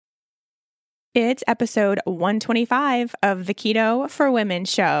It's episode 125 of the Keto for Women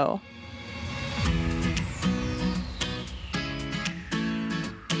show.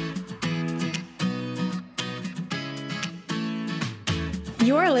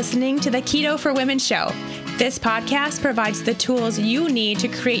 You're listening to the Keto for Women show. This podcast provides the tools you need to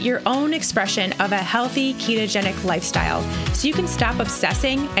create your own expression of a healthy ketogenic lifestyle so you can stop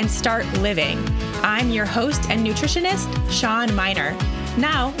obsessing and start living. I'm your host and nutritionist, Shawn Miner.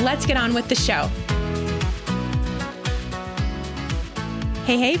 Now, let's get on with the show.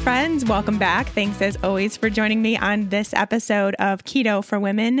 Hey, friends. Welcome back. Thanks as always for joining me on this episode of Keto for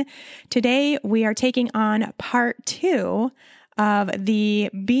Women. Today, we are taking on part 2 of the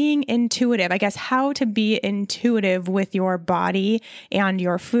being intuitive, how to be intuitive with your body and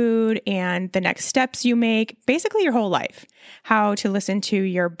your food and the next steps you make, basically your whole life, how to listen to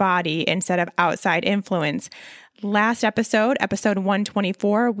your body instead of outside influence. Last episode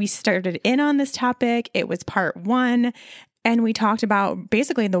 124, we started in on this topic. It was part 1. And we talked about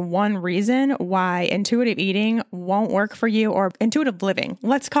basically the one reason why intuitive eating won't work for you, or intuitive living.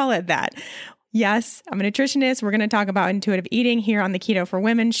 Let's call it that. Yes, I'm a nutritionist. We're going to talk about intuitive eating here on the Keto for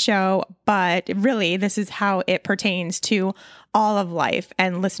Women show, but really this is how it pertains to all of life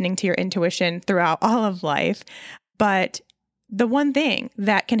and listening to your intuition throughout all of life. But the one thing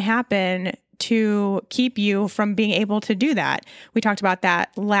that can happen to keep you from being able to do that. We talked about that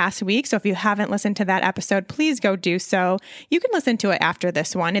last week. So if you haven't listened to that episode, please go do so. You can listen to it after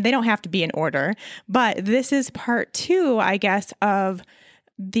this one, and they don't have to be in order. But this is part 2, of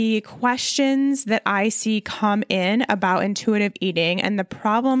the questions that I see come in about intuitive eating and the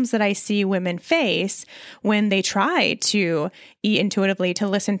problems that I see women face when they try to eat intuitively, to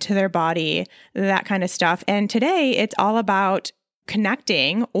listen to their body, that kind of stuff. And today it's all about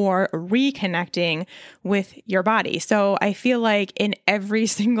connecting or reconnecting with your body. So I feel like in every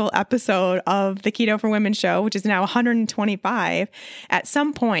single episode of the Keto for Women show, which is now 125, at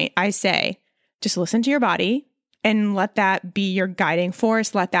some point I say, just listen to your body and let that be your guiding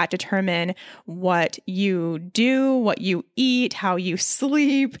force. Let that determine what you do, what you eat, how you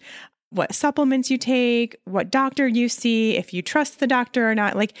sleep, what supplements you take, what doctor you see, if you trust the doctor or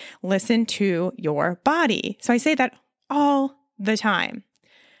not. Listen to your body. So I say that all the time.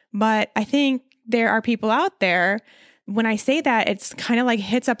 But I think there are people out there, when I say that, it's kind of like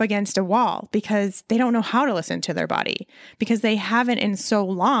hits up against a wall because they don't know how to listen to their body because they haven't in so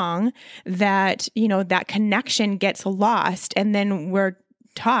long that, that connection gets lost. And then we're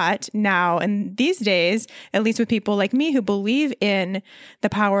taught now, and these days, at least with people like me who believe in the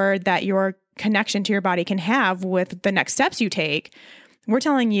power that your connection to your body can have with the next steps you take, we're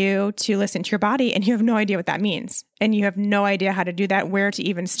telling you to listen to your body, and you have no idea what that means. And you have no idea how to do that, where to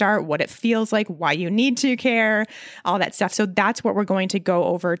even start, what it feels like, why you need to care, all that stuff. So that's what we're going to go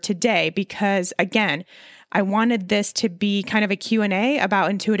over today, because again, I wanted this to be kind of a Q&A about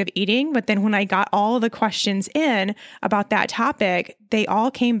intuitive eating, but then when I got all the questions in about that topic, they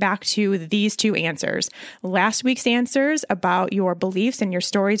all came back to these 2 answers. Last week's answers about your beliefs and your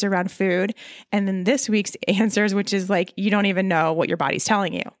stories around food, and then this week's answers, which is you don't even know what your body's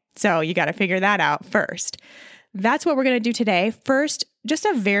telling you. So you got to figure that out first. That's what we're going to do today. First, just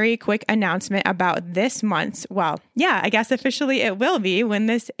a very quick announcement about this month's, officially it will be when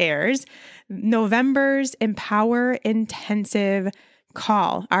this airs, November's Empower Intensive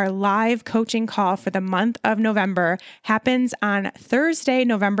call. Our live coaching call for the month of November happens on Thursday,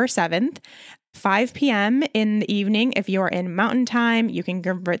 November 7th. 5 p.m. in the evening. If you're in Mountain Time, you can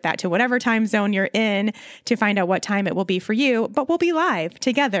convert that to whatever time zone you're in to find out what time it will be for you. But we'll be live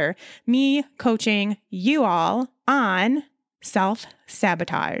together, me coaching you all on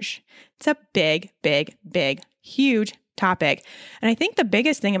self-sabotage. It's a big, huge topic. And I think the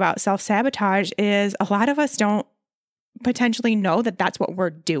biggest thing about self-sabotage is a lot of us don't potentially know that that's what we're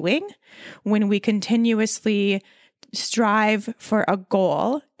doing when we continuously strive for a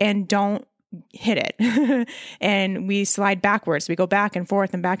goal and don't hit it. And we slide backwards. We go back and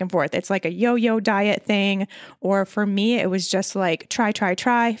forth and back and forth. It's like a yo-yo diet thing. Or for me, it was just like try, fail,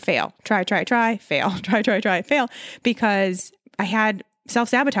 try, fail, try, fail, because I had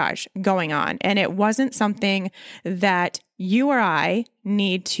self-sabotage going on. And it wasn't something that you or I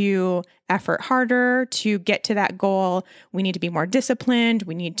need to effort harder to get to that goal. We need to be more disciplined.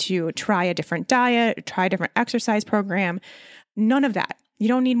 We need to try a different diet, try a different exercise program. None of that. You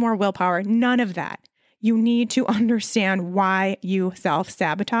don't need more willpower. None of that. You need to understand why you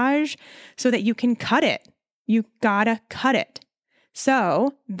self-sabotage so that you can cut it. You gotta cut it.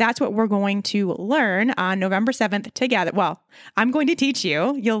 So that's what we're going to learn on November 7th together. Well, I'm going to teach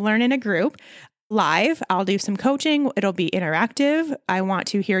you. You'll learn in a group. live. I'll do some coaching. It'll be interactive. I want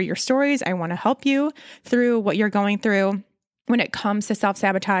to hear your stories. I want to help you through what you're going through when it comes to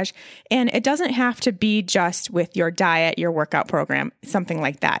self-sabotage. And it doesn't have to be just with your diet, your workout program, something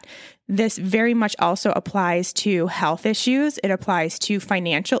like that. This very much also applies to health issues. It applies to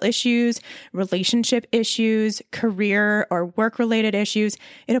financial issues, relationship issues, career or work-related issues.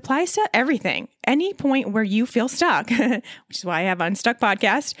 It applies to everything. Any point where you feel stuck, which is why I have Unstuck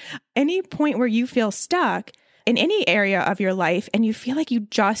podcast, any point where you feel stuck in any area of your life and you feel like you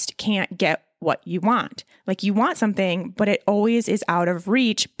just can't get what you want. Like you want something, but it always is out of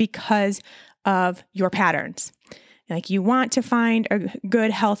reach because of your patterns. Like you want to find a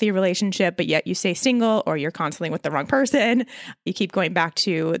good, healthy relationship, but yet you stay single or you're constantly with the wrong person. You keep going back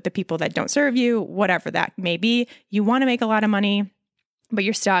to the people that don't serve you, whatever that may be. You want to make a lot of money, but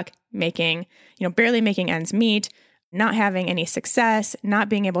you're stuck making, barely making ends meet, not having any success, not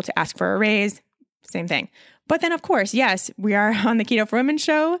being able to ask for a raise, same thing. But then, of course, yes, we are on the Keto for Women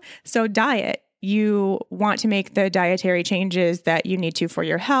show. So diet, you want to make the dietary changes that you need to for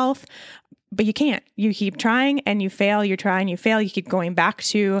your health, but you can't. You keep trying and you fail. You try and you fail. You keep going back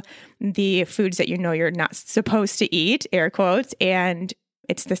to the foods that you know you're not supposed to eat, air quotes, and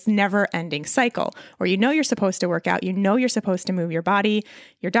it's this never-ending cycle. Or you're supposed to work out. You're supposed to move your body.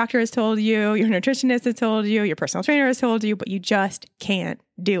 Your doctor has told you, your nutritionist has told you, your personal trainer has told you, but you just can't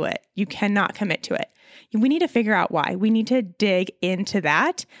do it. You cannot commit to it. We need to figure out why. We need to dig into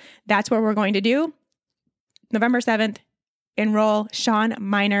that. That's what we're going to do. November 7th, enroll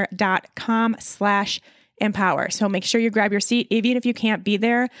SeanMiner.com/empower. So make sure you grab your seat. Even if you can't be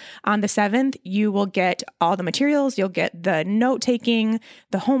there on the 7th, you will get all the materials. You'll get the note taking,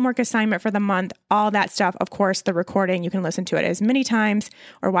 the homework assignment for the month, all that stuff. Of course, the recording, you can listen to it as many times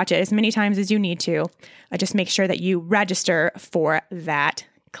or watch it as many times as you need to. Just make sure that you register for that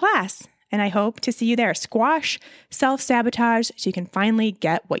class. And I hope to see you there. Squash self-sabotage so you can finally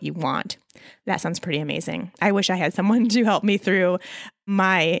get what you want. That sounds pretty amazing. I wish I had someone to help me through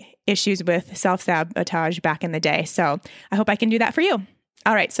my issues with self-sabotage back in the day. So I hope I can do that for you.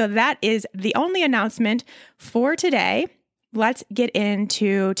 All right. So that is the only announcement for today. Let's get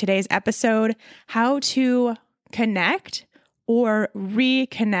into today's episode, how to connect or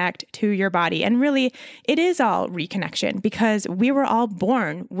reconnect to your body. And really, it is all reconnection because we were all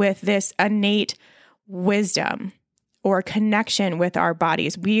born with this innate wisdom or connection with our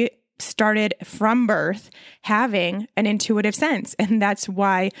bodies. We started from birth having an intuitive sense. And that's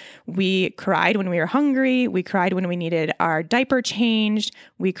why we cried when we were hungry. We cried when we needed our diaper changed.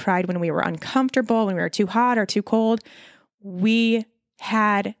 We cried when we were uncomfortable, when we were too hot or too cold. We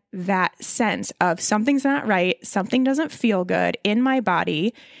had that sense of something's not right, something doesn't feel good in my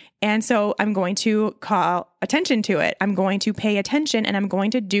body. And so I'm going to call attention to it. I'm going to pay attention and I'm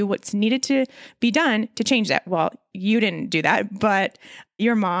going to do what's needed to be done to change that. Well, you didn't do that, but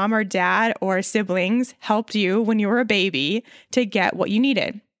your mom or dad or siblings helped you when you were a baby to get what you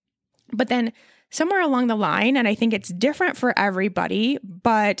needed. But then somewhere along the line, and I think it's different for everybody,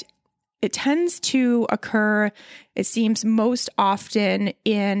 but it tends to occur, it seems most often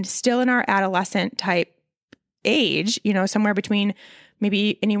still in our adolescent type age, somewhere between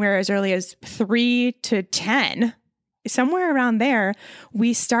maybe anywhere as early as 3 to 10, somewhere around there,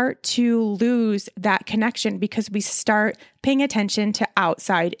 we start to lose that connection because we start paying attention to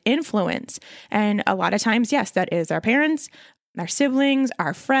outside influence. And a lot of times, yes, that is our parents, our siblings,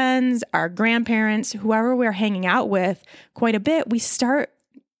 our friends, our grandparents, whoever we're hanging out with quite a bit, we start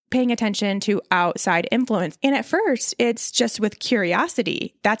paying attention to outside influence. And at first, it's just with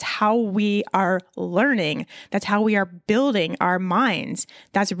curiosity. That's how we are learning. That's how we are building our minds.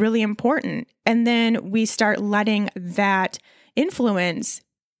 That's really important. And then we start letting that influence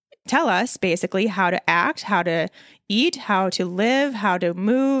tell us basically how to act, how to eat, how to live, how to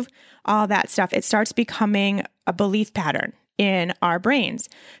move, all that stuff. It starts becoming a belief pattern in our brains.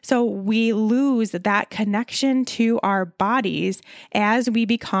 So we lose that connection to our bodies as we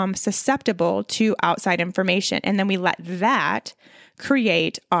become susceptible to outside information. And then we let that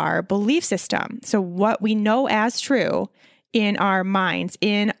create our belief system. So what we know as true in our minds,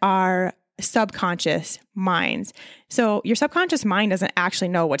 in our subconscious minds. So your subconscious mind doesn't actually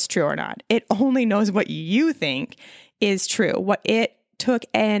know what's true or not. It only knows what you think is true, what it took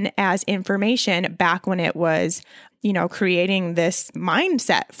in as information back when it was creating this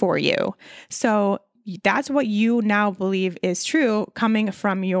mindset for you. So that's what you now believe is true coming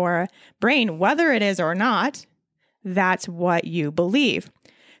from your brain, whether it is or not, that's what you believe.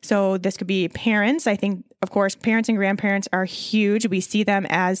 So this could be parents. I think, of course, parents and grandparents are huge. We see them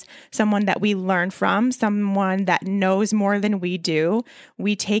as someone that we learn from, someone that knows more than we do.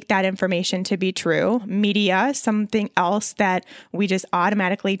 We take that information to be true. Media, something else that we just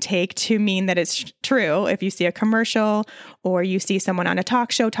automatically take to mean that it's true. If you see a commercial or you see someone on a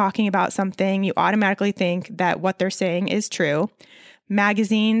talk show talking about something, you automatically think that what they're saying is true.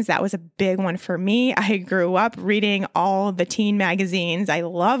 Magazines, that was a big one for me. I grew up reading all the teen magazines. I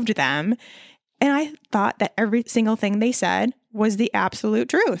loved them. And I thought that every single thing they said was the absolute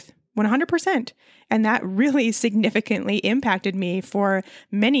truth, 100%. And that really significantly impacted me for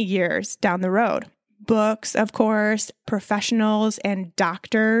many years down the road. Books, of course, professionals and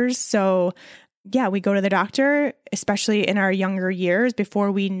doctors. So yeah, we go to the doctor, especially in our younger years,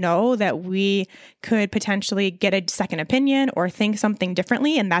 before we know that we could potentially get a second opinion or think something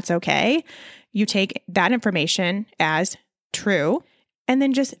differently, and that's okay. You take that information as true. And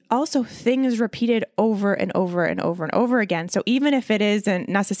then just also things repeated over and over and over and over again. So even if it isn't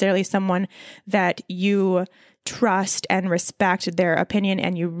necessarily someone that you trust and respect their opinion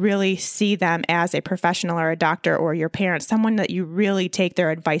and you really see them as a professional or a doctor or your parents, someone that you really take their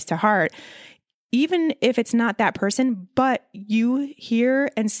advice to heart, even if it's not that person, but you hear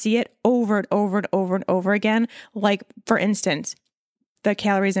and see it over and over and over and over again, like for instance, the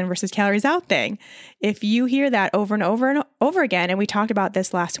calories in versus calories out thing. If you hear that over and over and over again, and we talked about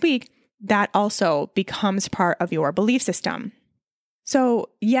this last week, that also becomes part of your belief system. So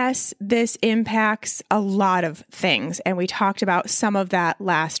yes, this impacts a lot of things, and we talked about some of that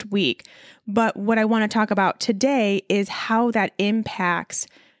last week. But what I want to talk about today is how that impacts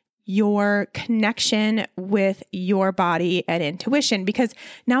your connection with your body and intuition, because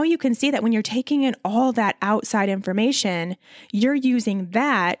now you can see that when you're taking in all that outside information, you're using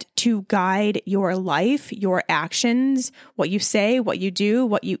that to guide your life, your actions, what you say, what you do,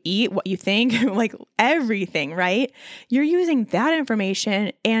 what you eat, what you think, like everything, right? You're using that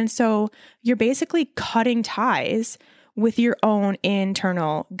information. And so you're basically cutting ties with your own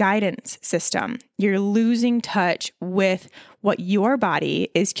internal guidance system. You're losing touch with what your body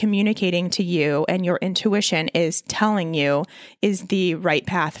is communicating to you and your intuition is telling you is the right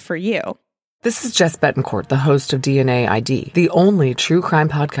path for you. This is Jess Betancourt, the host of DNA ID, the only true crime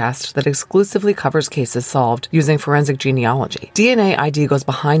podcast that exclusively covers cases solved using forensic genealogy. DNA ID goes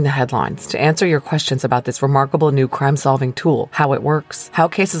behind the headlines to answer your questions about this remarkable new crime-solving tool, how it works, how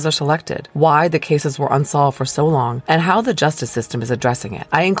cases are selected, why the cases were unsolved for so long, and how the justice system is addressing it.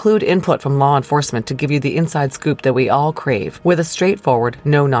 I include input from law enforcement to give you the inside scoop that we all crave, with a straightforward,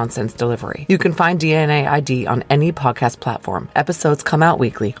 no-nonsense delivery. You can find DNA ID on any podcast platform. Episodes come out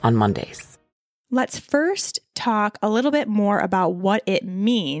weekly on Mondays. Let's first talk a little bit more about what it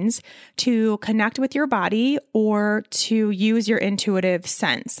means to connect with your body or to use your intuitive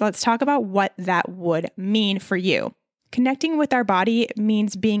sense. Let's talk about what that would mean for you. Connecting with our body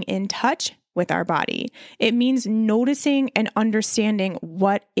means being in touch with our body. It means noticing and understanding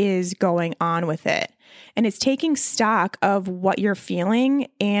what is going on with it. And it's taking stock of what you're feeling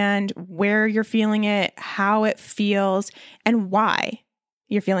and where you're feeling it, how it feels, and why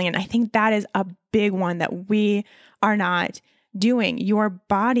you're feeling it. I think that is a big one that we are not doing. Your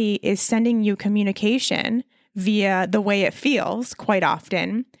body is sending you communication via the way it feels quite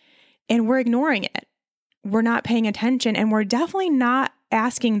often, and we're ignoring it. We're not paying attention, and we're definitely not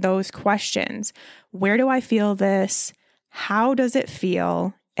asking those questions. Where do I feel this? How does it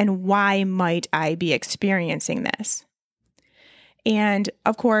feel? And why might I be experiencing this? And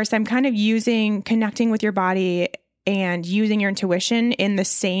of course, I'm kind of using connecting with your body and using your intuition in the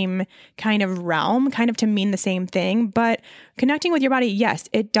same kind of realm, kind of to mean the same thing. But connecting with your body, yes,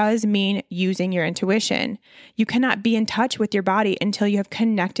 it does mean using your intuition. You cannot be in touch with your body until you have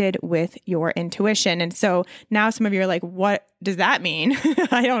connected with your intuition. And so now some of you are like, what does that mean?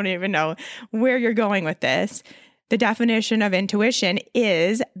 I don't even know where you're going with this. The definition of intuition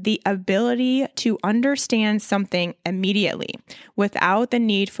is the ability to understand something immediately without the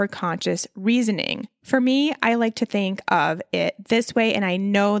need for conscious reasoning. For me, I like to think of it this way, and I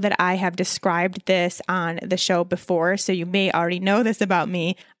know that I have described this on the show before, so you may already know this about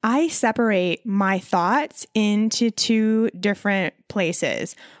me. I separate my thoughts into two different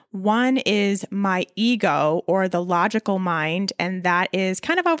places. One is my ego or the logical mind, and that is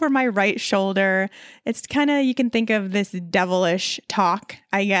kind of over my right shoulder. It's kind of, you can think of this devilish talk,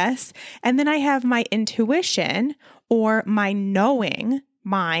 I guess. And then I have my intuition or my knowing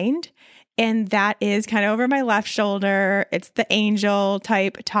mind, and that is kind of over my left shoulder. It's the angel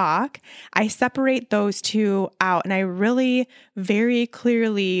type talk. I separate those two out, and I really very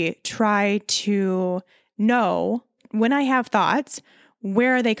clearly try to know when I have thoughts,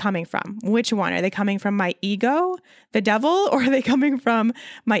 where are they coming from? Which one? Are they coming from my ego, the devil, or are they coming from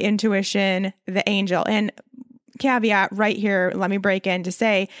my intuition, the angel? And caveat right here, let me break in to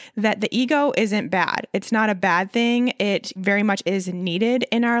say that the ego isn't bad. It's not a bad thing. It very much is needed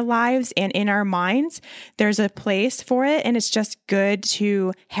in our lives and in our minds. There's a place for it, and it's just good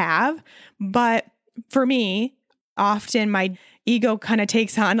to have. But for me, often my ego kind of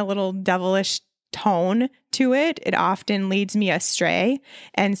takes on a little devilish tone to it. It often leads me astray.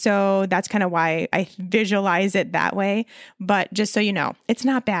 And so that's kind of why I visualize it that way. But just so you know, it's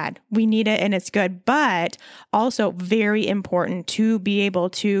not bad. We need it and it's good, but also very important to be able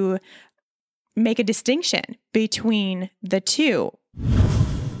to make a distinction between the two.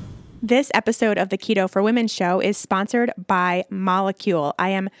 This episode of the Keto for Women show is sponsored by Molecule. I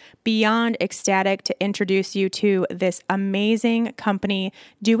am beyond ecstatic to introduce you to this amazing company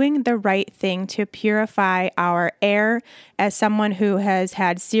doing the right thing to purify our air. As someone who has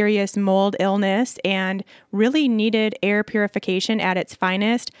had serious mold illness and really needed air purification at its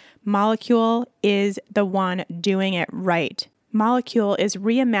finest, Molecule is the one doing it right. Molecule is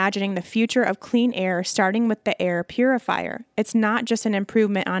reimagining the future of clean air, starting with the air purifier. It's not just an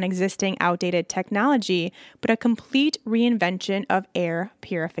improvement on existing outdated technology, but a complete reinvention of air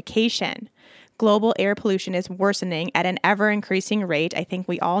purification. Global air pollution is worsening at an ever-increasing rate. I think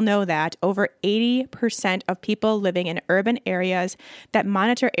we all know that. Over 80% of people living in urban areas that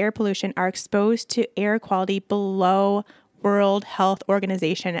monitor air pollution are exposed to air quality below World Health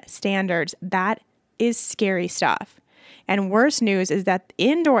Organization standards. That is scary stuff. And worse news is that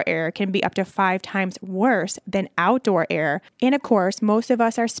indoor air can be up to 5 times worse than outdoor air. And of course, most of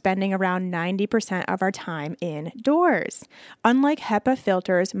us are spending around 90% of our time indoors. Unlike HEPA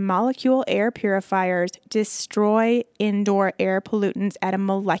filters, Molecule air purifiers destroy indoor air pollutants at a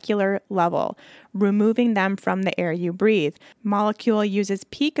molecular level, removing them from the air you breathe. Molecule uses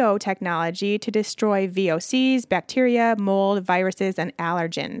PICO technology to destroy VOCs, bacteria, mold, viruses, and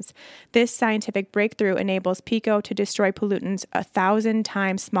allergens. This scientific breakthrough enables PICO to destroy pollutants 1,000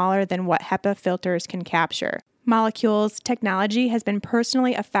 times smaller than what HEPA filters can capture. Molecule's technology has been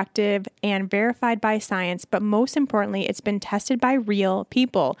personally effective and verified by science, but most importantly, it's been tested by real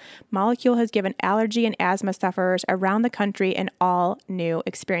people. Molecule has given allergy and asthma sufferers around the country an all-new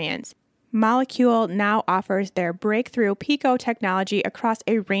experience. Molecule now offers their breakthrough PICO technology across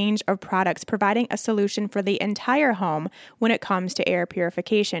a range of products, providing a solution for the entire home when it comes to air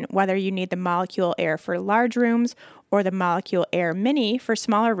purification. Whether you need the Molecule Air for large rooms or the Molecule Air Mini for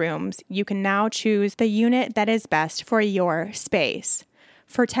smaller rooms, you can now choose the unit that is best for your space.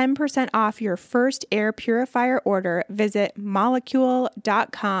 For 10% off your first air purifier order, visit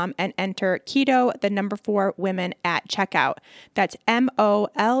molecule.com and enter keto, 4 women at checkout. That's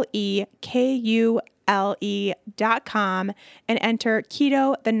MOLEKULE.com and enter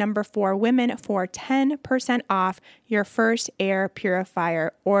keto, 4 women for 10% off your first air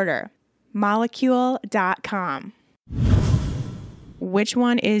purifier order. Molecule.com. Which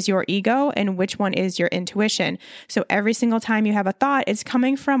one is your ego and which one is your intuition? So every single time you have a thought, it's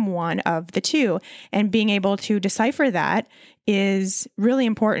coming from one of the two. And being able to decipher that is really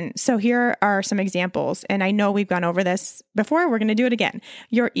important. So here are some examples. And I know we've gone over this before. We're going to do it again.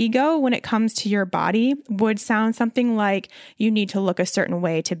 Your ego, when it comes to your body, would sound something like you need to look a certain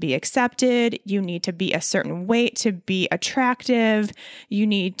way to be accepted. You need to be a certain weight to be attractive. You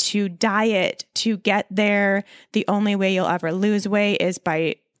need to diet to get there. The only way you'll ever lose weight is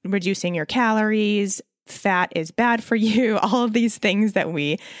by reducing your calories. Fat is bad for you, all of these things that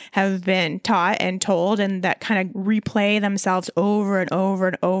we have been taught and told and that kind of replay themselves over and over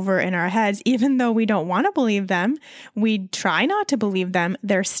and over in our heads. Even though we don't want to believe them, we try not to believe them,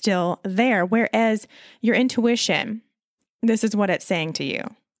 they're still there. Whereas your intuition, this is what it's saying to you.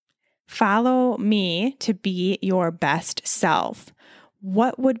 Follow me to be your best self.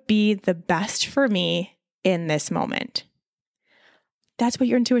 What would be the best for me in this moment? That's what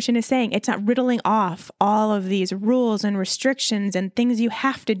your intuition is saying. It's not riddling off all of these rules and restrictions and things you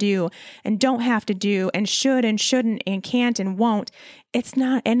have to do and don't have to do and should and shouldn't and can't and won't. It's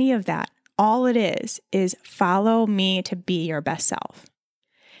not any of that. All it is follow me to be your best self.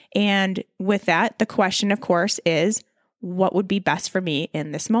 And with that, the question, of course, is what would be best for me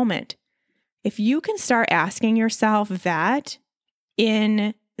in this moment? If you can start asking yourself that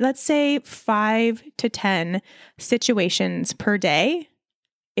in, let's say, 5 to 10 situations per day,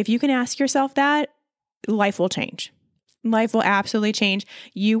 if you can ask yourself that, life will change. Life will absolutely change.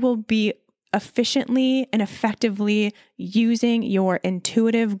 You will be efficiently and effectively using your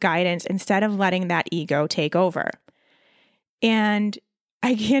intuitive guidance instead of letting that ego take over. And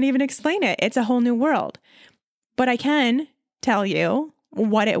I can't even explain it. It's a whole new world. But I can tell you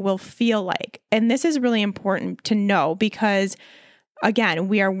what it will feel like. And this is really important to know because, again,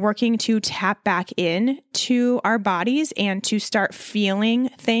 we are working to tap back in to our bodies and to start feeling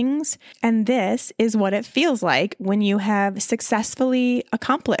things. And this is what it feels like when you have successfully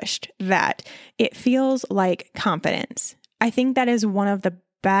accomplished that. It feels like confidence. I think that is one of the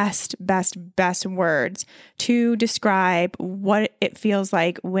best words to describe what it feels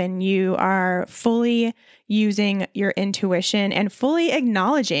like when you are fully using your intuition and fully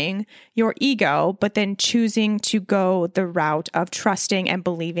acknowledging your ego, but then choosing to go the route of trusting and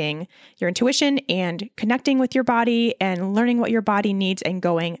believing your intuition and connecting with your body and learning what your body needs and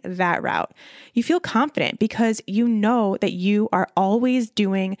going that route. You feel confident because you know that you are always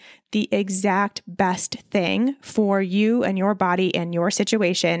doing the exact best thing for you and your body and your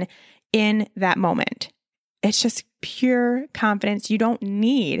situation in that moment. It's just pure confidence. You don't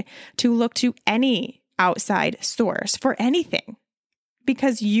need to look to any outside source for anything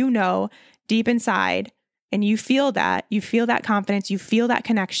because you know deep inside and you feel that confidence, you feel that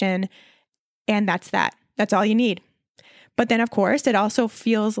connection, and that's all you need. But then, of course, it also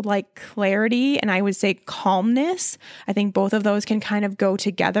feels like clarity, and I would say calmness. I think both of those can kind of go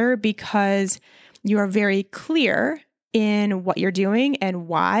together because you are very clear in what you're doing and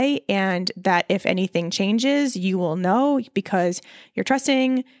why, and that if anything changes, you will know because you're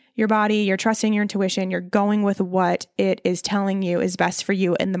trusting your body, you're trusting your intuition, you're going with what it is telling you is best for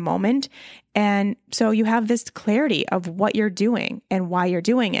you in the moment. And so you have this clarity of what you're doing and why you're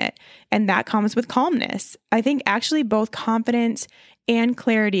doing it. And that comes with calmness. I think actually both confidence and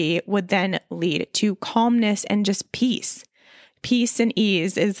clarity would then lead to calmness and just peace. Peace and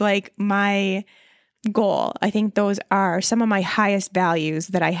ease is like my goal. I think those are some of my highest values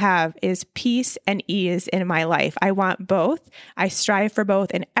that I have is peace and ease in my life. I want both. I strive for both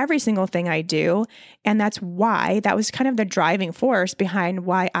in every single thing I do. And that was kind of the driving force behind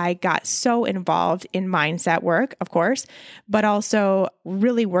why I got so involved in mindset work, of course, but also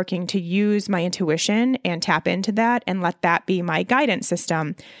really working to use my intuition and tap into that and let that be my guidance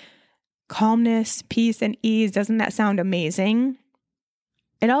system. Calmness, peace, and ease. Doesn't that sound amazing?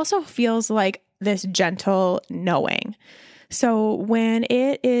 It also feels like this gentle knowing. So when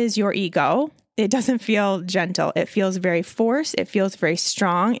it is your ego, it doesn't feel gentle. It feels very forced. It feels very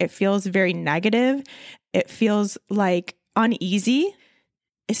strong. It feels very negative. It feels like uneasy.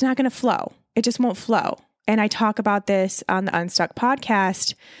 It's not going to flow. It just won't flow. And I talk about this on the Unstuck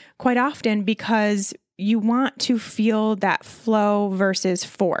podcast quite often because you want to feel that flow versus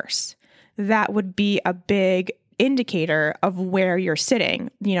force. That would be a big indicator of where you're sitting,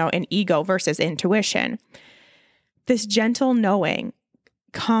 in ego versus intuition. This gentle knowing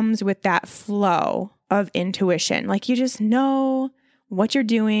comes with that flow of intuition. Like you just know what you're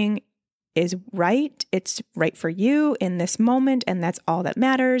doing is right. It's right for you in this moment, and that's all that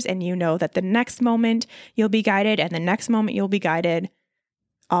matters. And you know that the next moment you'll be guided, and the next moment you'll be guided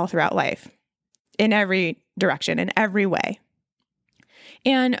all throughout life in every direction, in every way.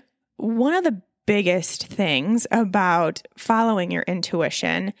 And one of the biggest things about following your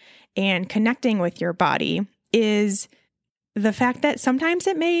intuition and connecting with your body is the fact that sometimes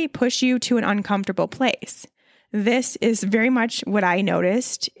it may push you to an uncomfortable place. This is very much what I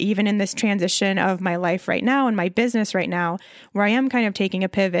noticed, even in this transition of my life right now and my business right now, where I am kind of taking a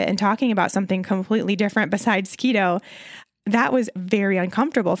pivot and talking about something completely different besides keto. That was very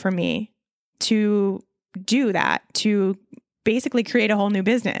uncomfortable for me to do that, to basically create a whole new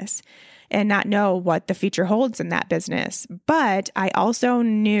business and not know what the future holds in that business. But I also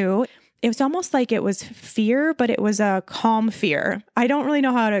knew it was almost like it was fear, but it was a calm fear. I don't really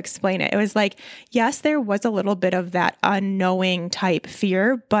know how to explain it. It was like, yes, there was a little bit of that unknowing type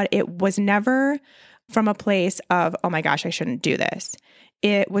fear, but it was never from a place of, oh my gosh, I shouldn't do this.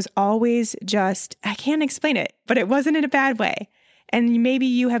 It was always just, I can't explain it, but it wasn't in a bad way. And maybe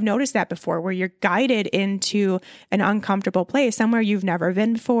you have noticed that before, where you're guided into an uncomfortable place, somewhere you've never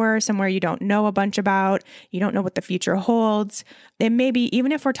been before, somewhere you don't know a bunch about, you don't know what the future holds. It may be,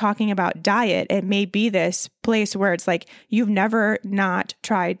 even if we're talking about diet, it may be this place where it's like you've never not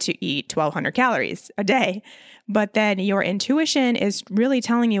tried to eat 1,200 calories a day, but then your intuition is really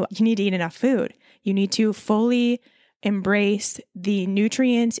telling you you need to eat enough food. You need to fully embrace the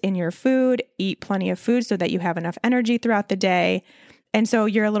nutrients in your food, eat plenty of food so that you have enough energy throughout the day. And so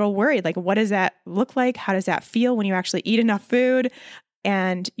you're a little worried, like, what does that look like? How does that feel when you actually eat enough food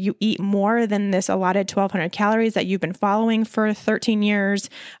and you eat more than this allotted 1,200 calories that you've been following for 13 years?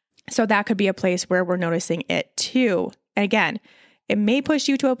 So that could be a place where we're noticing it too. And again, it may push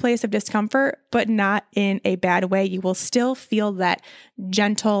you to a place of discomfort, but not in a bad way. You will still feel that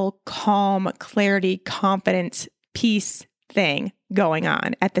gentle, calm, clarity, confidence, peace thing going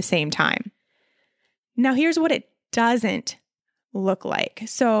on at the same time. Now, here's what it doesn't look like.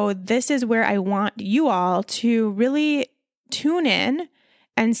 So this is where I want you all to really tune in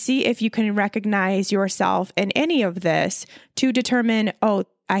and see if you can recognize yourself in any of this to determine, oh,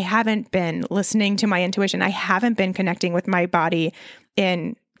 I haven't been listening to my intuition. I haven't been connecting with my body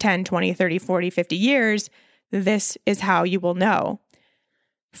in 10, 20, 30, 40, 50 years. This is how you will know.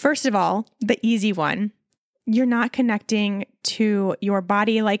 First of all, the easy one, you're not connecting to your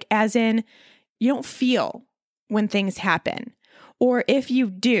body, like as in you don't feel when things happen. Or if you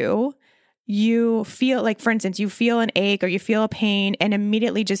do, you feel like, for instance, you feel an ache or you feel a pain and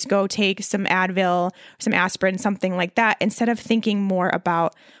immediately just go take some Advil, some aspirin, something like that, instead of thinking more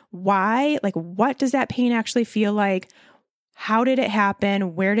about why, like what does that pain actually feel like? How did it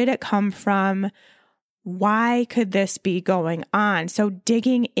happen? Where did it come from? Why could this be going on? So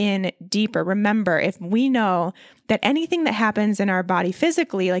digging in deeper. Remember, if we know that anything that happens in our body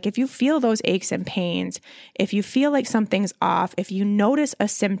physically, like if you feel those aches and pains, if you feel like something's off, if you notice a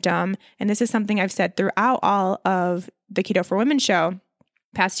symptom, and this is something I've said throughout all of the Keto for Women show,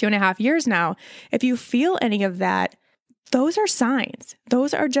 past 2.5 years now, if you feel any of that, those are signs.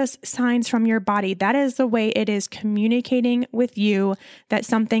 Those are just signs from your body. That is the way it is communicating with you that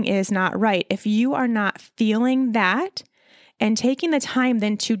something is not right. If you are not feeling that and taking the time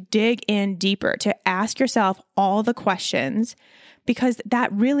then to dig in deeper, to ask yourself all the questions, because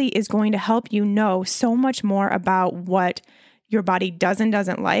that really is going to help you know so much more about what your body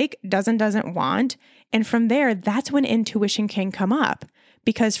doesn't like, doesn't want. And from there, that's when intuition can come up.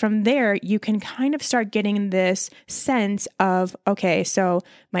 Because from there, you can kind of start getting this sense of, okay, so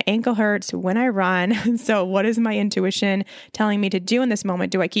my ankle hurts when I run. So what is my intuition telling me to do in this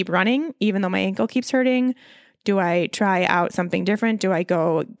moment? Do I keep running even though my ankle keeps hurting? Do I try out something different? Do I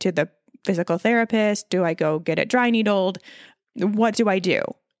go to the physical therapist? Do I go get it dry needled? What do I do?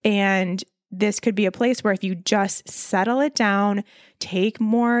 And this could be a place where if you just settle it down, take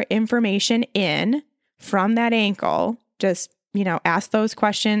more information in from that ankle, just ask those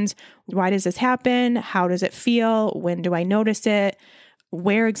questions. Why does this happen? How does it feel? When do I notice it?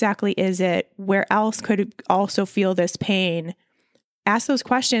 Where exactly is it? Where else could it also feel this pain? Ask those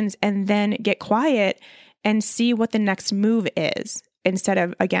questions and then get quiet and see what the next move is, instead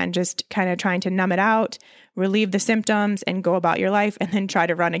of, again, just kind of trying to numb it out, relieve the symptoms and go about your life and then try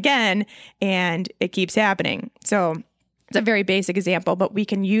to run again. And it keeps happening. So it's a very basic example, but we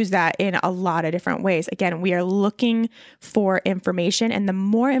can use that in a lot of different ways. Again, we are looking for information, and the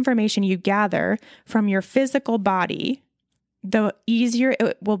more information you gather from your physical body, the easier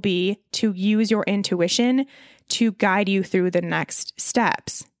it will be to use your intuition to guide you through the next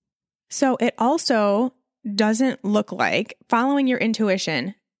steps. So it also doesn't look like following your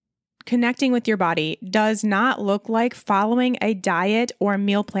intuition, connecting with your body does not look like following a diet or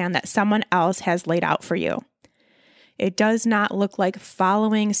meal plan that someone else has laid out for you. It does not look like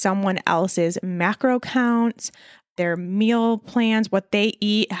following someone else's macro counts, their meal plans, what they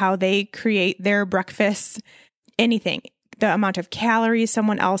eat, how they create their breakfasts, anything. The amount of calories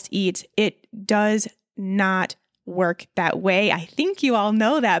someone else eats, it does not work that way. I think you all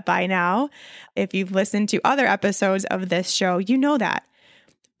know that by now. If you've listened to other episodes of this show, you know that.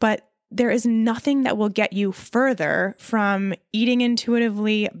 But there is nothing that will get you further from eating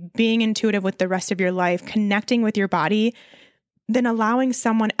intuitively, being intuitive with the rest of your life, connecting with your body, than allowing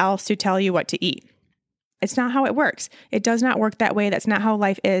someone else to tell you what to eat. It's not how it works. It does not work that way. That's not how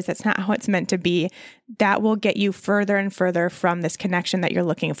life is. That's not how it's meant to be. That will get you further and further from this connection that you're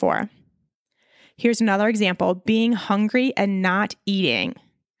looking for. Here's another example. Being hungry and not eating.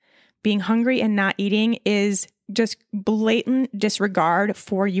 Being hungry and not eating is just blatant disregard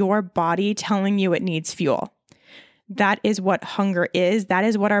for your body telling you it needs fuel. That is what hunger is. That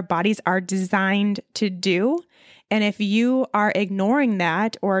is what our bodies are designed to do. And if you are ignoring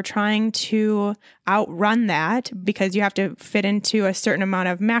that or trying to outrun that because you have to fit into a certain amount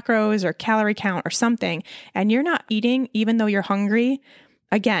of macros or calorie count or something, and you're not eating even though you're hungry,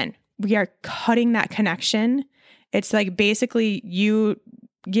 again, we are cutting that connection. It's like basically you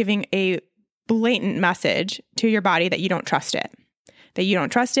giving a blatant message to your body that you don't trust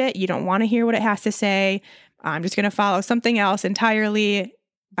it, you don't want to hear what it has to say. I'm just going to follow something else entirely.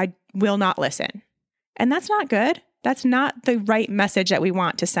 I will not listen. And that's not good. That's not the right message that we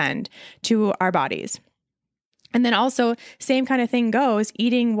want to send to our bodies. And then also, same kind of thing goes,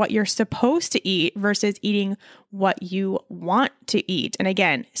 eating what you're supposed to eat versus eating what you want to eat. And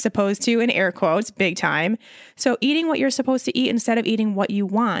again, supposed to in air quotes, big time. So eating what you're supposed to eat instead of eating what you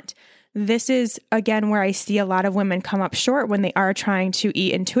want. This is, again, where I see a lot of women come up short when they are trying to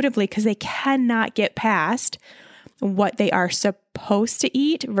eat intuitively because they cannot get past what they are supposed to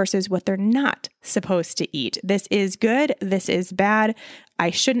eat versus what they're not supposed to eat. This is good. This is bad. I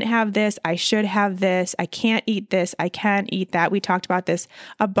shouldn't have this. I should have this. I can't eat this. I can eat that. We talked about this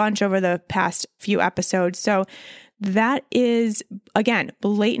a bunch over the past few episodes. So that is, again,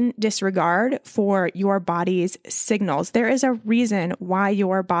 blatant disregard for your body's signals. There is a reason why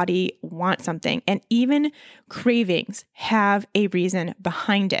your body wants something, and even cravings have a reason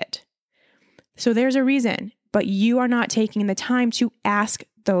behind it. So there's a reason, but you are not taking the time to ask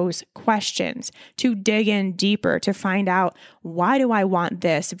those questions, to dig in deeper, to find out, why do I want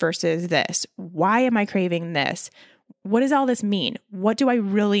this versus this? Why am I craving this? What does all this mean? What do I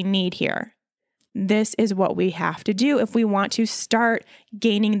really need here? This is what we have to do if we want to start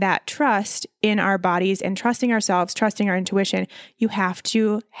gaining that trust in our bodies and trusting ourselves, trusting our intuition. You have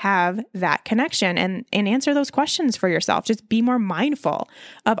to have that connection and answer those questions for yourself. Just be more mindful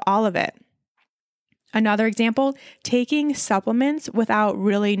of all of it. Another example, taking supplements without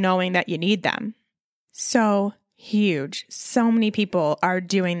really knowing that you need them. So huge. So many people are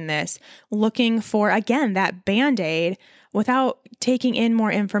doing this, looking for, again, that Band-Aid without taking in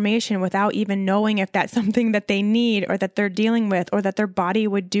more information, without even knowing if that's something that they need or that they're dealing with or that their body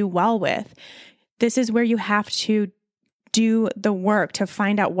would do well with. This is where you have to do the work to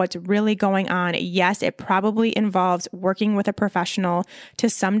find out what's really going on. Yes, it probably involves working with a professional to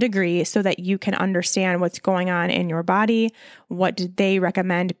some degree so that you can understand what's going on in your body. What did they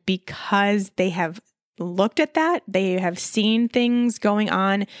recommend? Because they have looked at that, they have seen things going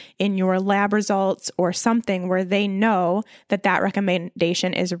on in your lab results or something where they know that that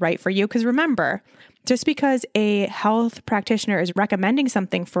recommendation is right for you. Because remember, just because a health practitioner is recommending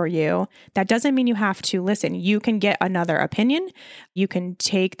something for you, that doesn't mean you have to listen. You can get another opinion. You can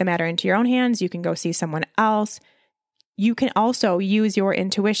take the matter into your own hands. You can go see someone else. You can also use your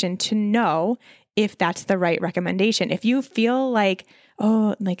intuition to know if that's the right recommendation. If you feel like,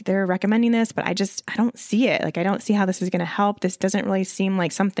 oh, like they're recommending this, but I don't see it. Like, I don't see how this is going to help. This doesn't really seem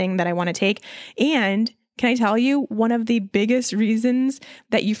like something that I want to take. And can I tell you, one of the biggest reasons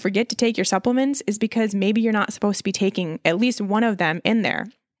that you forget to take your supplements is because maybe you're not supposed to be taking at least one of them in there.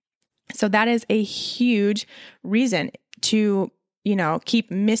 So that is a huge reason to,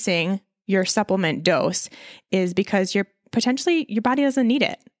 keep missing your supplement dose, is because your body doesn't need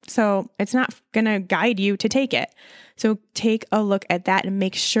it. So it's not going to guide you to take it. So take a look at that and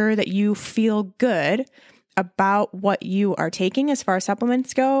make sure that you feel good about what you are taking as far as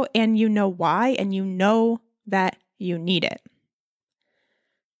supplements go, and you know why, and you know that you need it.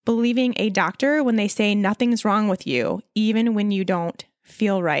 Believing a doctor when they say nothing's wrong with you, even when you don't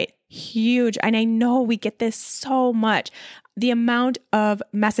feel right. Huge. And I know we get this so much. The amount of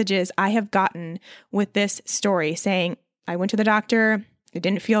messages I have gotten with this story saying, I went to the doctor, it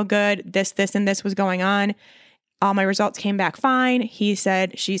didn't feel good, this, and this was going on. All my results came back fine. He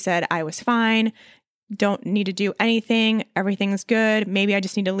said, she said, I was fine. Don't need to do anything. Everything's good. Maybe I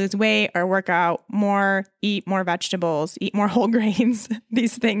just need to lose weight or work out more, eat more vegetables, eat more whole grains,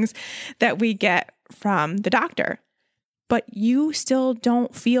 these things that we get from the doctor. But you still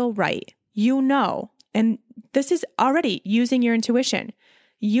don't feel right. And this is already using your intuition.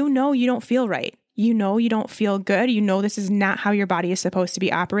 You don't feel right. You don't feel good. This is not how your body is supposed to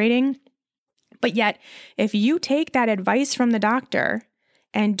be operating. But yet, if you take that advice from the doctor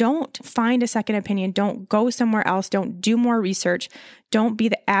and don't find a second opinion, don't go somewhere else, don't do more research, don't be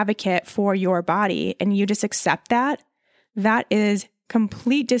the advocate for your body, and you just accept that, that is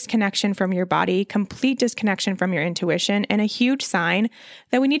complete disconnection from your body, complete disconnection from your intuition, and a huge sign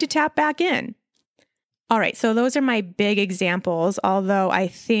that we need to tap back in. All right, so those are my big examples, although I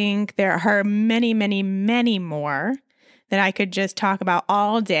think there are many, many, many more that I could just talk about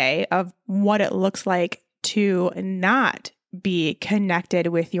all day of what it looks like to not be connected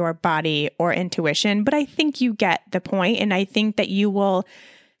with your body or intuition. But I think you get the point, and I think that you will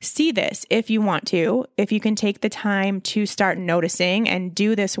see this if you want to, if you can take the time to start noticing and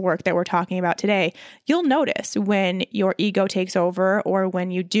do this work that we're talking about today. You'll notice when your ego takes over or when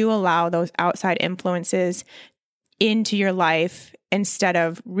you do allow those outside influences into your life instead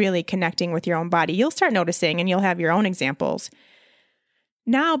of really connecting with your own body. You'll start noticing and you'll have your own examples.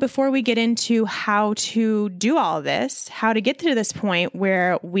 Now, before we get into how to do all of this, how to get to this point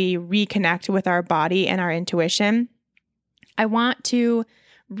where we reconnect with our body and our intuition, I want to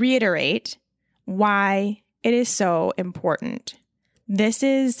reiterate why it is so important. This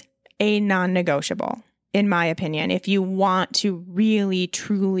is a non-negotiable, in my opinion. If you want to really,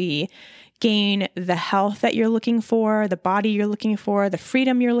 truly gain the health that you're looking for, the body you're looking for, the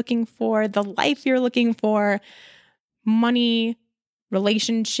freedom you're looking for, the life you're looking for, money,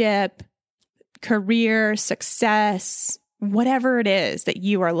 relationship, career, success, whatever it is that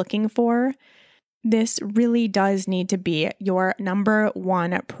you are looking for, this really does need to be your number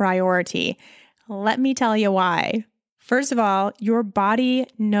one priority. Let me tell you why. First of all, your body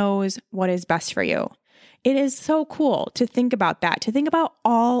knows what is best for you. It is so cool to think about that, to think about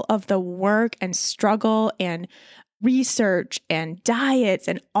all of the work and struggle and research and diets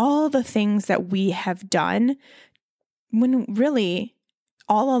and all the things that we have done, when really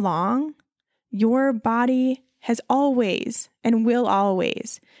all along, your body has always and will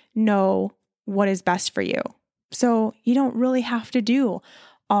always know what is best for you. So you don't really have to do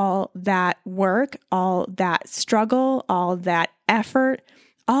all that work, all that struggle, all that effort,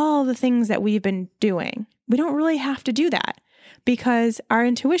 all the things that we've been doing. We don't really have to do that because our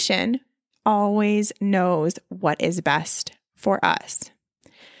intuition always knows what is best for us.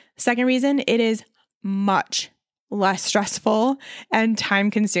 Second reason, it is much less stressful and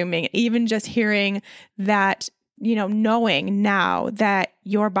time consuming. Even just hearing that, knowing now that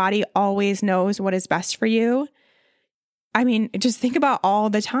your body always knows what is best for you. I mean, just think about all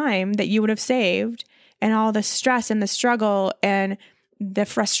the time that you would have saved and all the stress and the struggle and the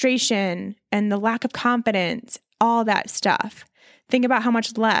frustration and the lack of confidence, all that stuff. Think about how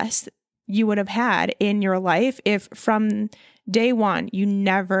much less you would have had in your life if from day one, you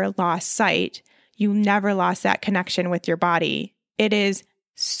never lost sight. You never lost that connection with your body. It is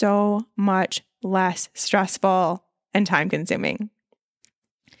so much less stressful and time consuming.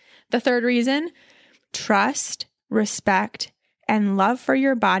 The third reason, trust, respect, and love for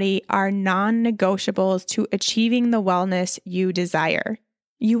your body are non-negotiables to achieving the wellness you desire.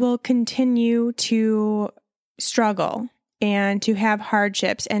 You will continue to struggle and to have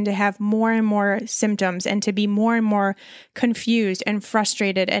hardships and to have more and more symptoms and to be more and more confused and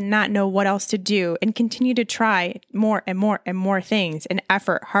frustrated and not know what else to do and continue to try more and more and more things and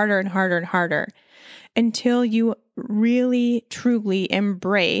effort harder and harder and harder until you really, truly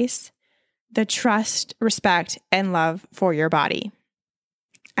embrace the trust, respect, and love for your body.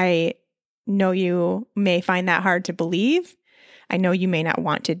 I know you may find that hard to believe. I know you may not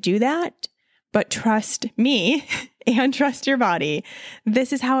want to do that, but trust me and trust your body.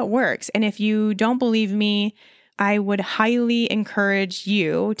 This is how it works. And if you don't believe me, I would highly encourage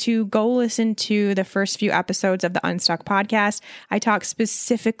you to go listen to the first few episodes of the Unstuck podcast. I talk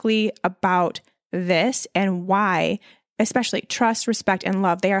specifically about this and why, especially trust, respect, and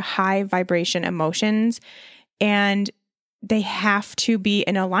love. They are high vibration emotions, and they have to be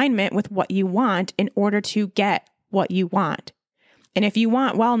in alignment with what you want in order to get what you want. And if you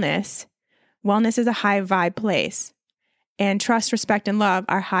want wellness, wellness is a high vibe place. And trust, respect, and love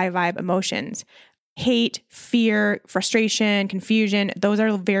are high vibe emotions. Hate, fear, frustration, confusion, those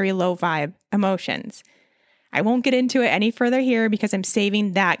are very low vibe emotions. I won't get into it any further here because I'm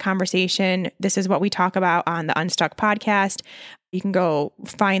saving that conversation. This is what we talk about on the Unstuck podcast. You can go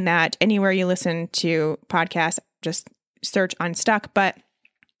find that anywhere you listen to podcasts. Just search Unstuck, but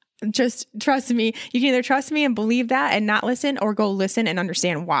just trust me. You can either trust me and believe that and not listen, or go listen and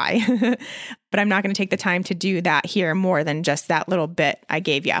understand why. But I'm not going to take the time to do that here more than just that little bit I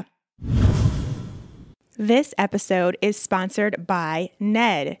gave you. This episode is sponsored by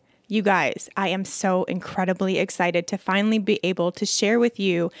Ned. You guys, I am so incredibly excited to finally be able to share with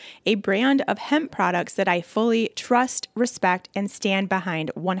you a brand of hemp products that I fully trust, respect, and stand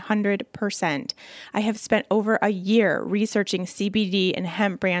behind 100%. I have spent over a year researching CBD and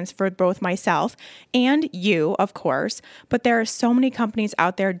hemp brands for both myself and you, of course, but there are so many companies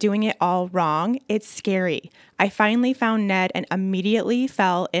out there doing it all wrong. It's scary. I finally found Ned and immediately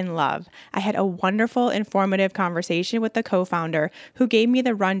fell in love. I had a wonderful, informative conversation with the co-founder who gave me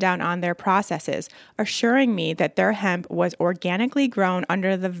the rundown on their processes, assuring me that their hemp was organically grown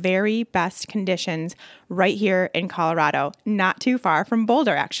under the very best conditions right here in Colorado, not too far from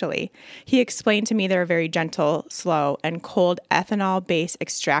Boulder, actually. He explained to me their very gentle, slow, and cold ethanol-based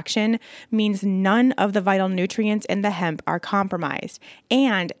extraction means none of the vital nutrients in the hemp are compromised,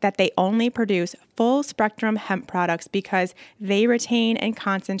 and that they only produce full-spectrum hemp products because they retain and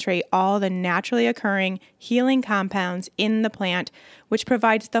concentrate all the naturally occurring healing compounds in the plant, which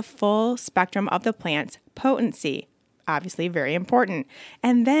provides the full spectrum of the plant's potency. Obviously very important.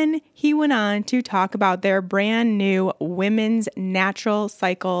 And then he went on to talk about their brand new Women's Natural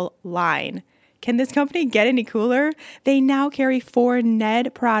Cycle line. Can this company get any cooler? They now carry 4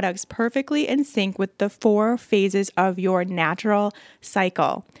 Ned products perfectly in sync with the 4 phases of your natural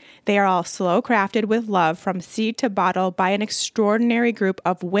cycle. They are all slow crafted with love from seed to bottle by an extraordinary group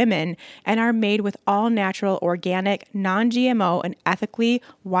of women and are made with all natural, organic, non-GMO, and ethically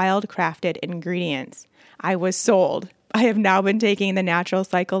wild crafted ingredients. I was sold. I have now been taking the Natural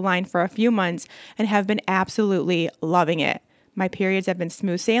Cycle line for a few months and have been absolutely loving it. My periods have been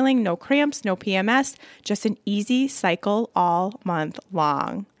smooth sailing, no cramps, no PMS, just an easy cycle all month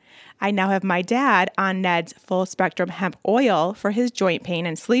long. I now have my dad on Ned's full spectrum hemp oil for his joint pain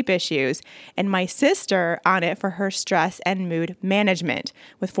and sleep issues, and my sister on it for her stress and mood management.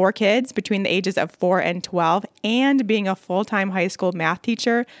 With 4 kids between the ages of 4 and 12 and being a full-time high school math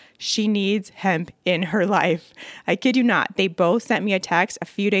teacher, she needs hemp in her life. I kid you not, they both sent me a text a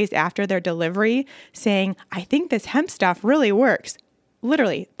few days after their delivery saying, "I think this hemp stuff really works."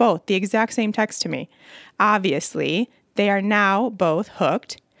 Literally, both, the exact same text to me. Obviously, they are now both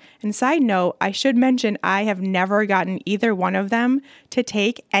hooked. And side note, I should mention I have never gotten either one of them to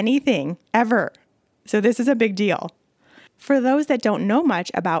take anything ever. So this is a big deal. For those that don't know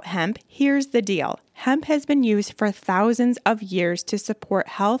much about hemp, here's the deal. Hemp has been used for thousands of years to support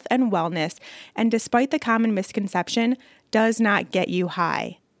health and wellness, and despite the common misconception, does not get you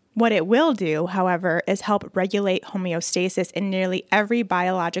high. What it will do, however, is help regulate homeostasis in nearly every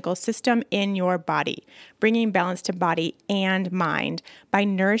biological system in your body, bringing balance to body and mind by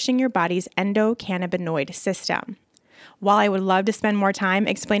nourishing your body's endocannabinoid system. While I would love to spend more time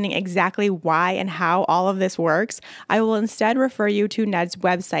explaining exactly why and how all of this works, I will instead refer you to Ned's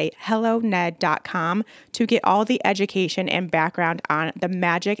website, helloned.com, to get all the education and background on the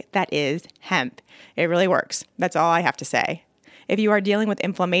magic that is hemp. It really works. That's all I have to say. If you are dealing with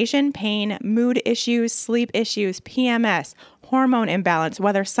inflammation, pain, mood issues, sleep issues, PMS, hormone imbalance,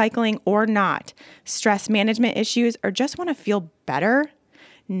 whether cycling or not, stress management issues, or just want to feel better,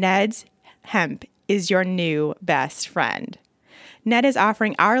 Ned's Hemp is your new best friend. Ned is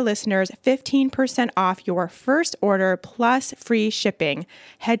offering our listeners 15% off your first order plus free shipping.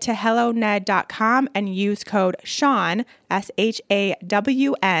 Head to helloned.com and use code Shawn,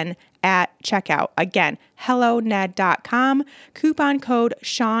 SHAWN, at checkout. Again, helloned.com, coupon code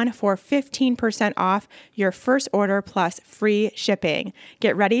Shawn for 15% off your first order plus free shipping.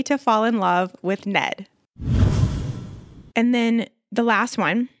 Get ready to fall in love with Ned. And then the last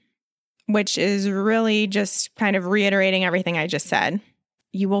one, which is really just kind of reiterating everything I just said.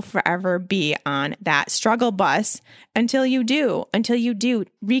 You will forever be on that struggle bus until you do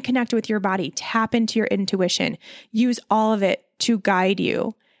reconnect with your body, tap into your intuition, use all of it to guide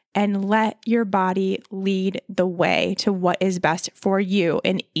you, and let your body lead the way to what is best for you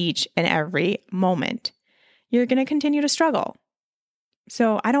in each and every moment. You're going to continue to struggle.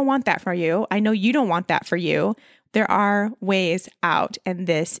 So I don't want that for you. I know you don't want that for you. There are ways out, and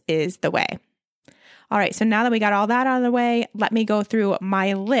this is the way. All right, so now that we got all that out of the way, let me go through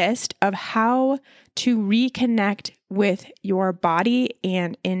my list of how to reconnect with your body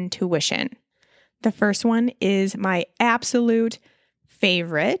and intuition. The first one is my absolute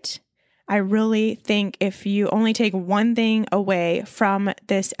favorite. I really think if you only take one thing away from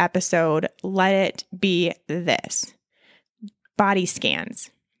this episode, let it be this: body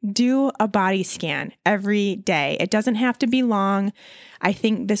scans. Do a body scan every day. It doesn't have to be long. I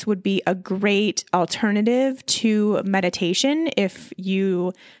think this would be a great alternative to meditation if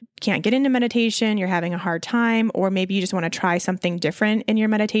you can't get into meditation, you're having a hard time, or maybe you just want to try something different in your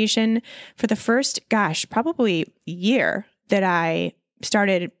meditation. For the first, probably year that I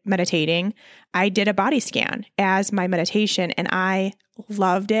started meditating, I did a body scan as my meditation, and I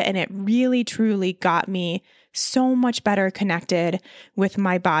loved it. And it really, truly got me so much better connected with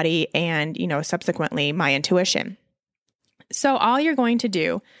my body and, subsequently my intuition. So all you're going to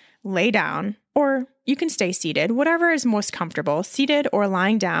do, lay down, or you can stay seated, whatever is most comfortable, seated or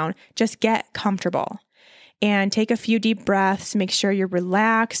lying down, just get comfortable and take a few deep breaths. Make sure you're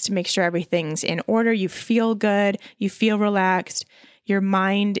relaxed, make sure everything's in order. You feel good, you feel relaxed. Your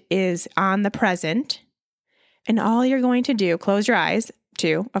mind is on the present. And all you're going to do, close your eyes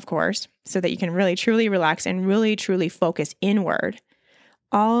too, of course, so that you can really truly relax and really truly focus inward.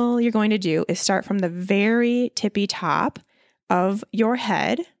 All you're going to do is start from the very tippy top of your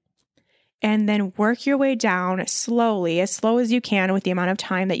head and then work your way down slowly, as slow as you can with the amount of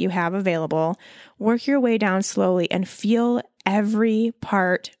time that you have available. Work your way down slowly and feel every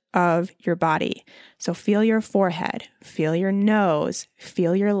part of your body. So feel your forehead, feel your nose,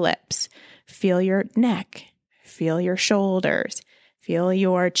 feel your lips, feel your neck, feel your shoulders, feel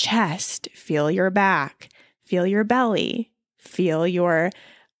your chest, feel your back, feel your belly, feel your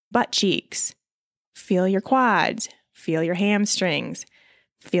butt cheeks, feel your quads, feel your hamstrings,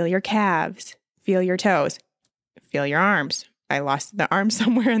 feel your calves, feel your toes, feel your arms. I lost the arm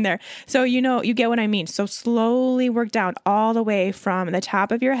somewhere in there. So, you get what I mean. So slowly work down all the way from the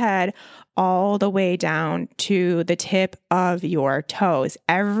top of your head, all the way down to the tip of your toes,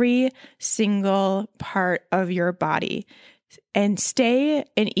 every single part of your body. And stay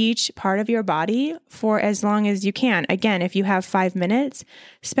in each part of your body for as long as you can. Again, if you have 5 minutes,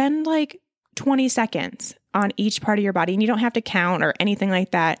 spend like 20 seconds on each part of your body. And you don't have to count or anything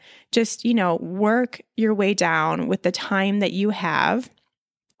like that. Just, work your way down with the time that you have.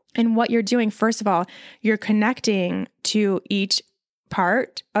 And what you're doing, first of all, you're connecting to each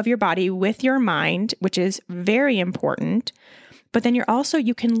part of your body with your mind, which is very important. But then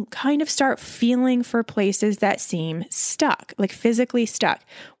you can kind of start feeling for places that seem stuck, like physically stuck.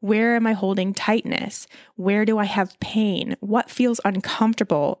 Where am I holding tightness? Where do I have pain? What feels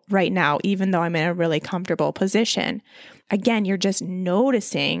uncomfortable right now, even though I'm in a really comfortable position? Again, you're just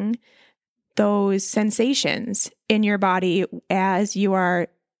noticing those sensations in your body as you are,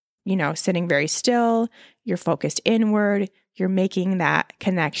 sitting very still, you're focused inward, you're making that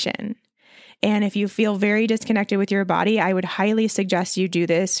connection. And if you feel very disconnected with your body, I would highly suggest you do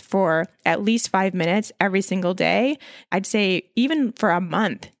this for at least 5 minutes every single day. I'd say even for a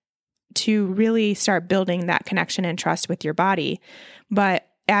month to really start building that connection and trust with your body. But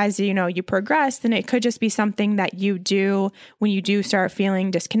as you progress, then it could just be something that you do when you do start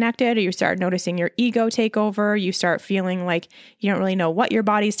feeling disconnected, or you start noticing your ego take over. You start feeling like you don't really know what your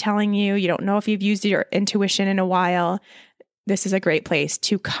body's telling you. You don't know if you've used your intuition in a while. This is a great place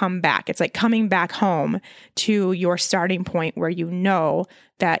to come back. It's like coming back home to your starting point where you know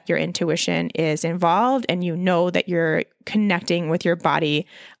that your intuition is involved and you know that you're connecting with your body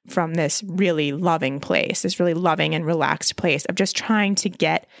from this really loving place, this really loving and relaxed place of just trying to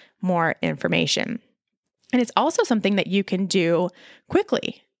get more information. And it's also something that you can do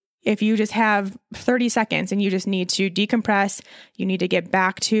quickly. If you just have 30 seconds and you just need to decompress, you need to get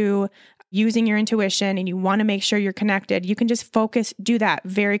back to using your intuition and you want to make sure you're connected, you can just do that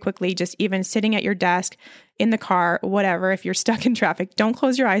very quickly, just even sitting at your desk, in the car, whatever. If you're stuck in traffic, don't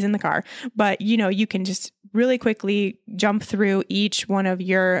close your eyes in the car. But you can just really quickly jump through each one of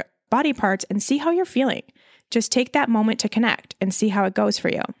your body parts and see how you're feeling. Just take that moment to connect and see how it goes for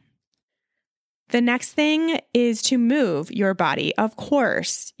you. The next thing is to move your body. Of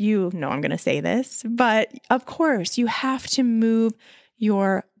course, I'm going to say this, but of course you have to move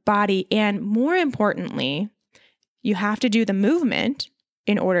your body. And more importantly, you have to do the movement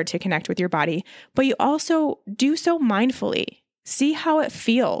in order to connect with your body, but you also do so mindfully. See how it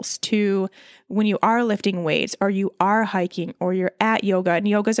feels when you are lifting weights or you are hiking or you're at yoga. And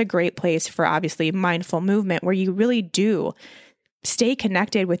yoga is a great place for obviously mindful movement where you really do stay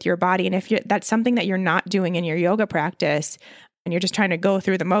connected with your body. And if that's something that you're not doing in your yoga practice and you're just trying to go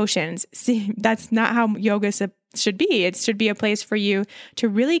through the motions, see, that's not how yoga should be. It should be a place for you to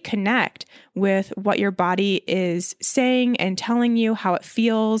really connect with what your body is saying and telling you, how it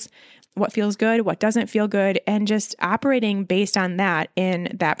feels, what feels good, what doesn't feel good, and just operating based on that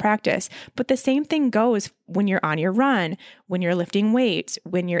in that practice. But the same thing goes when you're on your run, when you're lifting weights,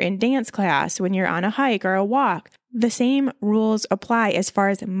 when you're in dance class, when you're on a hike or a walk. The same rules apply as far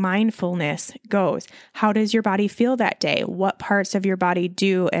as mindfulness goes. How does your body feel that day? What parts of your body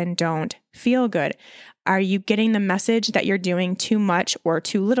do and don't feel good? Are you getting the message that you're doing too much or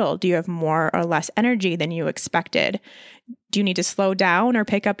too little? Do you have more or less energy than you expected? Do you need to slow down or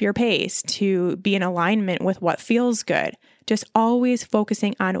pick up your pace to be in alignment with what feels good? Just always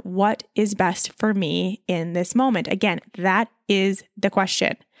focusing on what is best for me in this moment. Again, that is the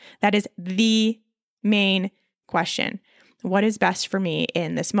question. That is the main question. What is best for me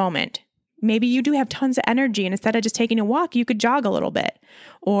in this moment? Maybe you do have tons of energy and instead of just taking a walk, you could jog a little bit.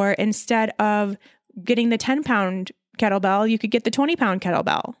 Or instead of getting the 10-pound kettlebell, you could get the 20-pound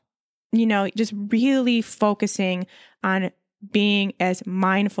kettlebell. Just really focusing on being as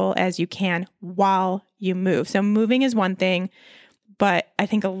mindful as you can while you move. So moving is one thing, but I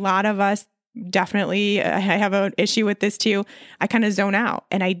think a lot of us definitely, I have an issue with this too. I kind of zone out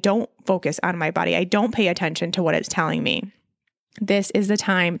and I don't focus on my body. I don't pay attention to what it's telling me. This is the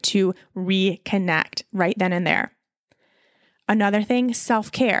time to reconnect right then and there. Another thing,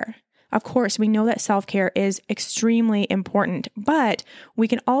 self-care. Of course, we know that self-care is extremely important, but we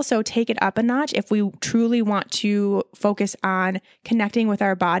can also take it up a notch if we truly want to focus on connecting with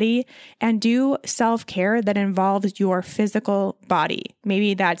our body and do self-care that involves your physical body.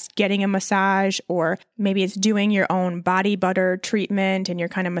 Maybe that's getting a massage, or maybe it's doing your own body butter treatment and you're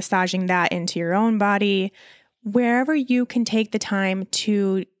kind of massaging that into your own body. Wherever you can take the time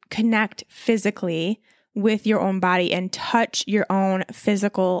to connect physically with your own body and touch your own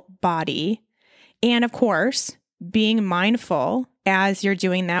physical body. And of course, being mindful as you're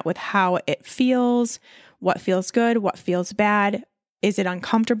doing that with how it feels, what feels good, what feels bad. Is it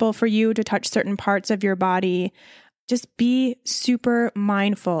uncomfortable for you to touch certain parts of your body? Just be super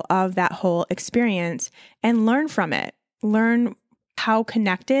mindful of that whole experience and learn from it. Learn how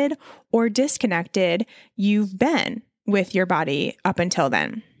connected or disconnected you've been with your body up until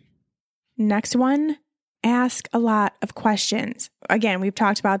then. Next one, ask a lot of questions. Again, we've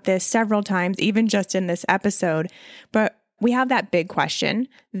talked about this several times, even just in this episode, but we have that big question,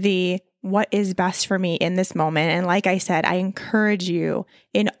 the what is best for me in this moment? And like I said, I encourage you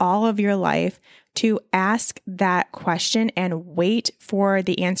in all of your life to ask that question and wait for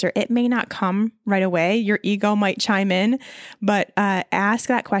the answer. It may not come right away. Your ego might chime in, but ask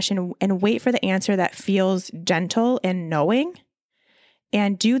that question and wait for the answer that feels gentle and knowing.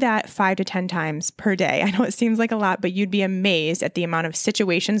 And do that 5 to 10 times per day. I know it seems like a lot, but you'd be amazed at the amount of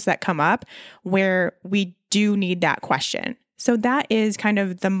situations that come up where we do need that question. So that is kind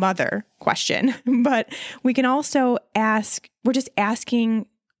of the mother question, but we can also ask, we're just asking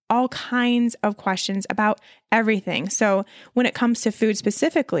all kinds of questions about everything. So when it comes to food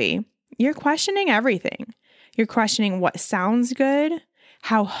specifically, you're questioning everything. You're questioning what sounds good,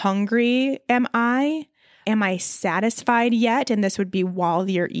 how hungry am I? Am I satisfied yet? And this would be while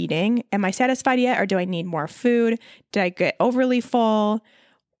you're eating. Am I satisfied yet, or do I need more food? Did I get overly full?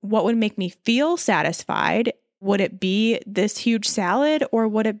 What would make me feel satisfied? Would it be this huge salad, or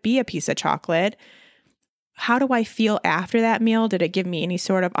would it be a piece of chocolate? How do I feel after that meal? Did it give me any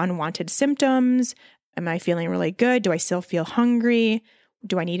sort of unwanted symptoms? Am I feeling really good? Do I still feel hungry?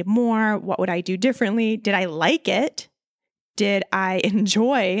 Do I need more? What would I do differently? Did I like it? Did I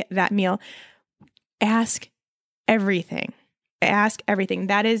enjoy that meal? Ask everything. Ask everything.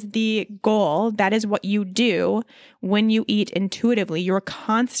 That is the goal. That is what you do when you eat intuitively. You're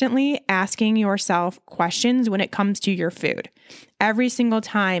constantly asking yourself questions when it comes to your food. Every single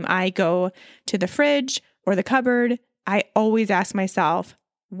time I go to the fridge or the cupboard, I always ask myself,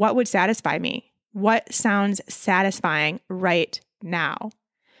 what would satisfy me? What sounds satisfying right now?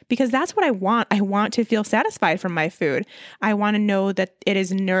 Because that's what I want. I want to feel satisfied from my food. I want to know that it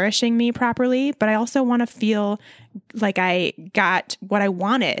is nourishing me properly, but I also want to feel like I got what I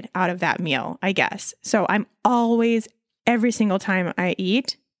wanted out of that meal, I guess. So I'm always, every single time I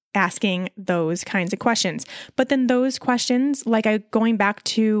eat, asking those kinds of questions. But then those questions, going back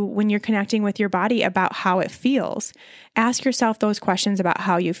to when you're connecting with your body about how it feels, ask yourself those questions about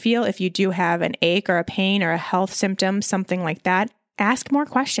how you feel. If you do have an ache or a pain or a health symptom, something like that, ask more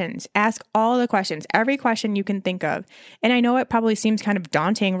questions. Ask all the questions, every question you can think of. And I know it probably seems kind of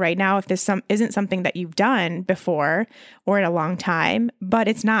daunting right now if this isn't something that you've done before or in a long time, but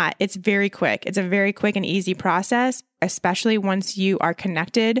it's not. It's very quick. It's a very quick and easy process, especially once you are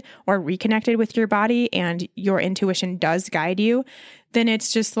connected or reconnected with your body and your intuition does guide you. Then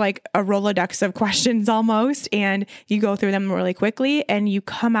it's just like a Rolodex of questions almost, and you go through them really quickly and you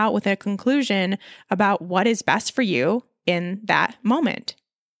come out with a conclusion about what is best for you in that moment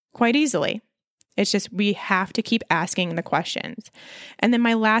quite easily. It's just, we have to keep asking the questions. And then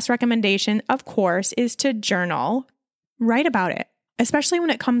my last recommendation, of course, is to journal. Write about it, especially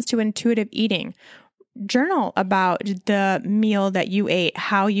when it comes to intuitive eating. Journal about the meal that you ate,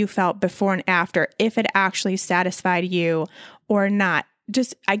 how you felt before and after, if it actually satisfied you or not.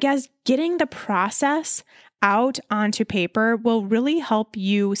 Just, I guess, getting the process out onto paper will really help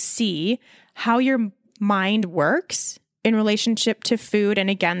you see how your mind works in relationship to food. And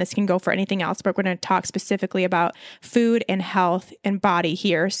again, this can go for anything else, but we're going to talk specifically about food and health and body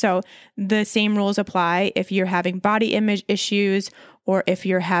here. So the same rules apply if you're having body image issues, or if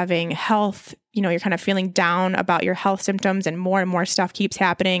you're having health, you're kind of feeling down about your health symptoms and more stuff keeps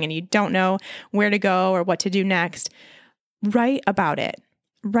happening and you don't know where to go or what to do next. Write about it.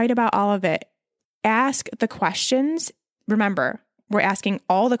 Write about all of it. Ask the questions. Remember, we're asking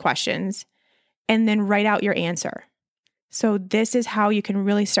all the questions, and then write out your answer. So this is how you can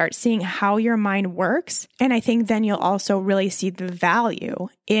really start seeing how your mind works. And I think then you'll also really see the value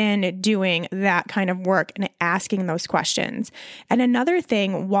in doing that kind of work and asking those questions. And another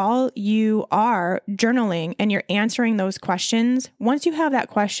thing, while you are journaling and you're answering those questions, once you have that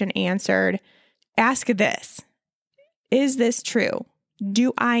question answered, ask this: is this true?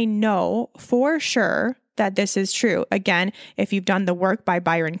 Do I know for sure that this is true? Again, if you've done the work by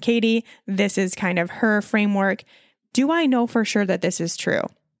Byron Katie, this is kind of her framework. Do I know for sure that this is true?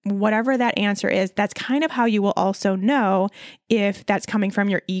 Whatever that answer is, that's kind of how you will also know if that's coming from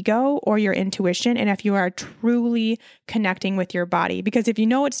your ego or your intuition, and if you are truly connecting with your body. Because if you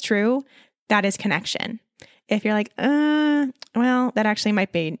know it's true, that is connection. If you're like, well, that actually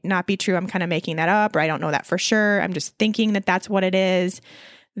might not be true. I'm kind of making that up, or I don't know that for sure. I'm just thinking that that's what it is.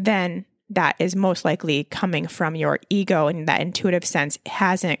 Then that is most likely coming from your ego, and that intuitive sense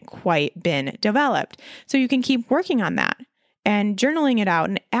hasn't quite been developed. So you can keep working on that and journaling it out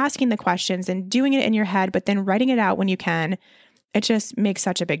and asking the questions and doing it in your head, but then writing it out when you can. It just makes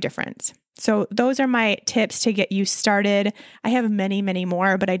such a big difference. So those are my tips to get you started. I have many, many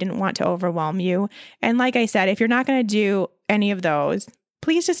more, but I didn't want to overwhelm you. And like I said, if you're not going to do any of those,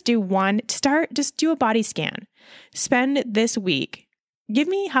 please just do one. Just do a body scan. Spend this week. Give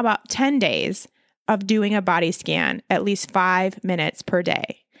me, how about 10 days of doing a body scan, at least 5 minutes per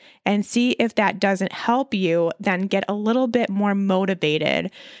day, and see if that doesn't help you. Then get a little bit more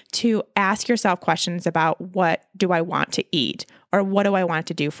motivated to ask yourself questions about, what do I want to eat? Or what do I want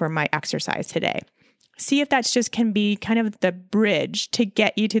to do for my exercise today? See if that's just can be kind of the bridge to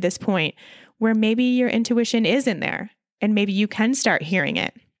get you to this point where maybe your intuition is in there and maybe you can start hearing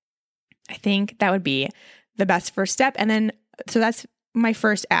it. I think that would be the best first step. And then, so that's my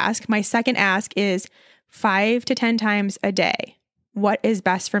first ask. My second ask is 5 to 10 times a day. What is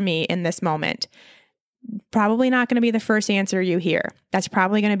best for me in this moment? Probably not going to be the first answer you hear. That's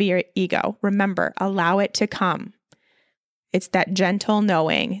probably going to be your ego. Remember, allow it to come. It's that gentle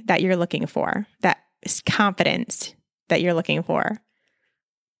knowing that you're looking for, that confidence that you're looking for.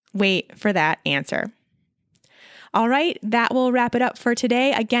 Wait for that answer. All right, that will wrap it up for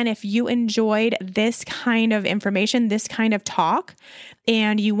today. Again, if you enjoyed this kind of information, this kind of talk,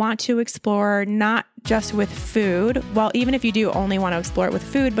 and you want to explore not just with food, well, even if you do only want to explore it with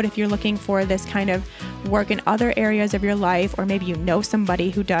food, but if you're looking for this kind of work in other areas of your life, or maybe you know somebody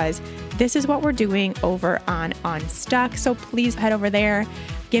who does, this is what we're doing over on Unstuck. So please head over there,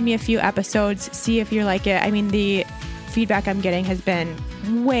 give me a few episodes, see if you like it. I mean, the feedback I'm getting has been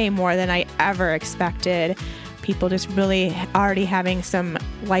way more than I ever expected. People just really already having some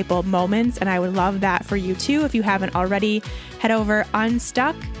light bulb moments, and I would love that for you too. If you haven't already, head over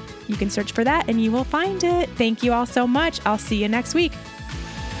Unstuck. You can search for that and you will find it. Thank you all so much. I'll see you next week.